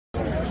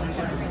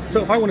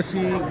So if I want to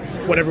see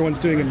what everyone's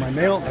doing in my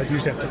mail, I'd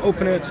usually have to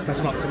open it.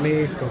 That's not for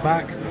me. Go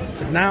back.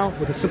 But now,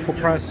 with a simple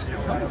press, You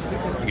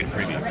get a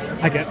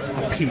preview. I get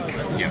a peek.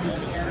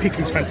 Yeah.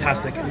 Peeking's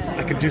fantastic.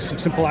 I can do some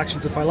simple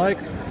actions if I like,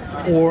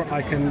 or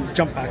I can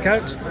jump back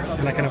out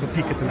and I can have a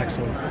peek at the next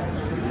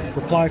one.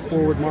 Reply,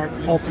 forward, mark,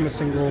 all from a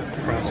single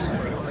press.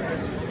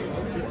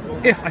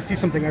 If I see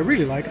something I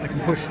really like, I can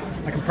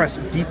press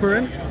deeper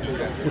in,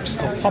 which is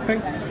called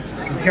popping.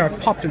 And here I've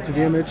popped into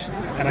the image,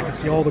 and I can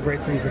see all the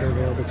great things that are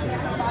available to me.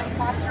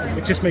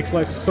 It just makes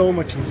life so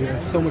much easier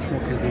and so much more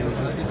convenient.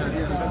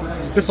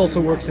 This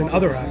also works in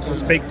other apps, so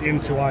it's baked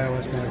into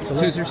iOS 9. So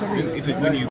is there something, when you